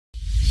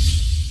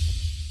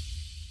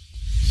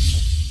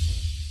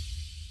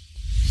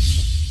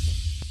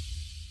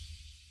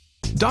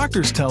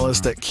Doctors tell us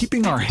that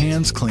keeping our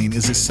hands clean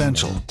is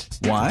essential.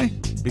 Why?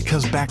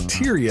 Because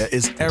bacteria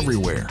is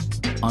everywhere.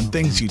 On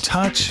things you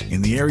touch,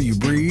 in the air you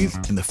breathe,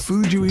 in the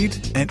food you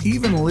eat, and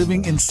even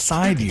living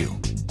inside you.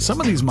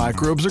 Some of these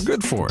microbes are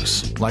good for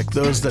us, like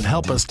those that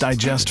help us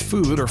digest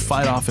food or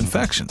fight off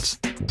infections.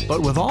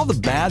 But with all the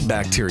bad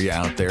bacteria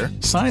out there,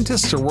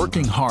 scientists are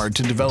working hard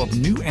to develop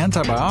new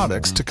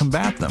antibiotics to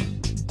combat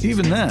them.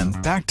 Even then,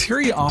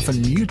 bacteria often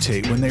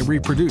mutate when they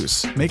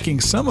reproduce, making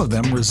some of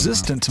them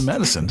resistant to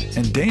medicine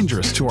and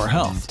dangerous to our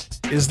health.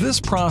 Is this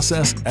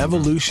process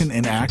evolution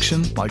in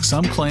action, like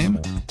some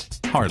claim?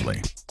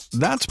 Hardly.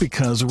 That's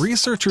because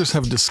researchers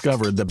have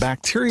discovered that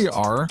bacteria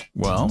are,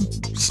 well,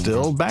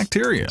 still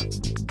bacteria.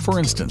 For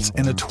instance,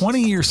 in a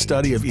 20-year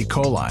study of E.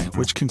 coli,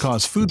 which can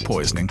cause food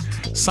poisoning,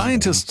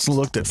 scientists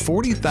looked at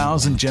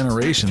 40,000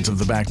 generations of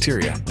the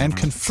bacteria and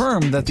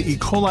confirmed that the E.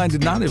 coli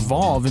did not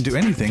evolve into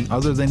anything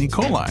other than E.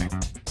 coli.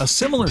 A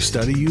similar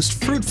study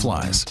used fruit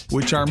flies,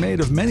 which are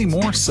made of many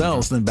more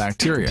cells than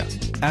bacteria.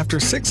 After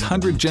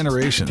 600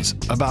 generations,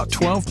 about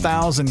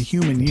 12,000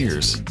 human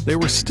years, they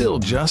were still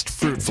just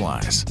fruit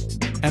flies.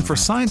 And for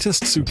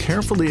scientists who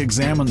carefully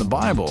examine the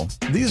Bible,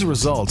 these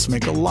results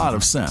make a lot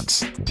of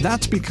sense.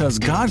 That's because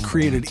God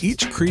created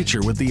each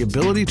creature with the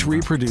ability to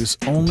reproduce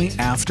only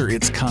after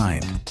its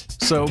kind.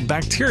 So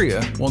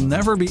bacteria will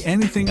never be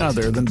anything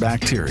other than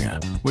bacteria,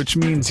 which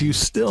means you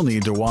still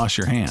need to wash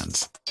your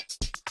hands.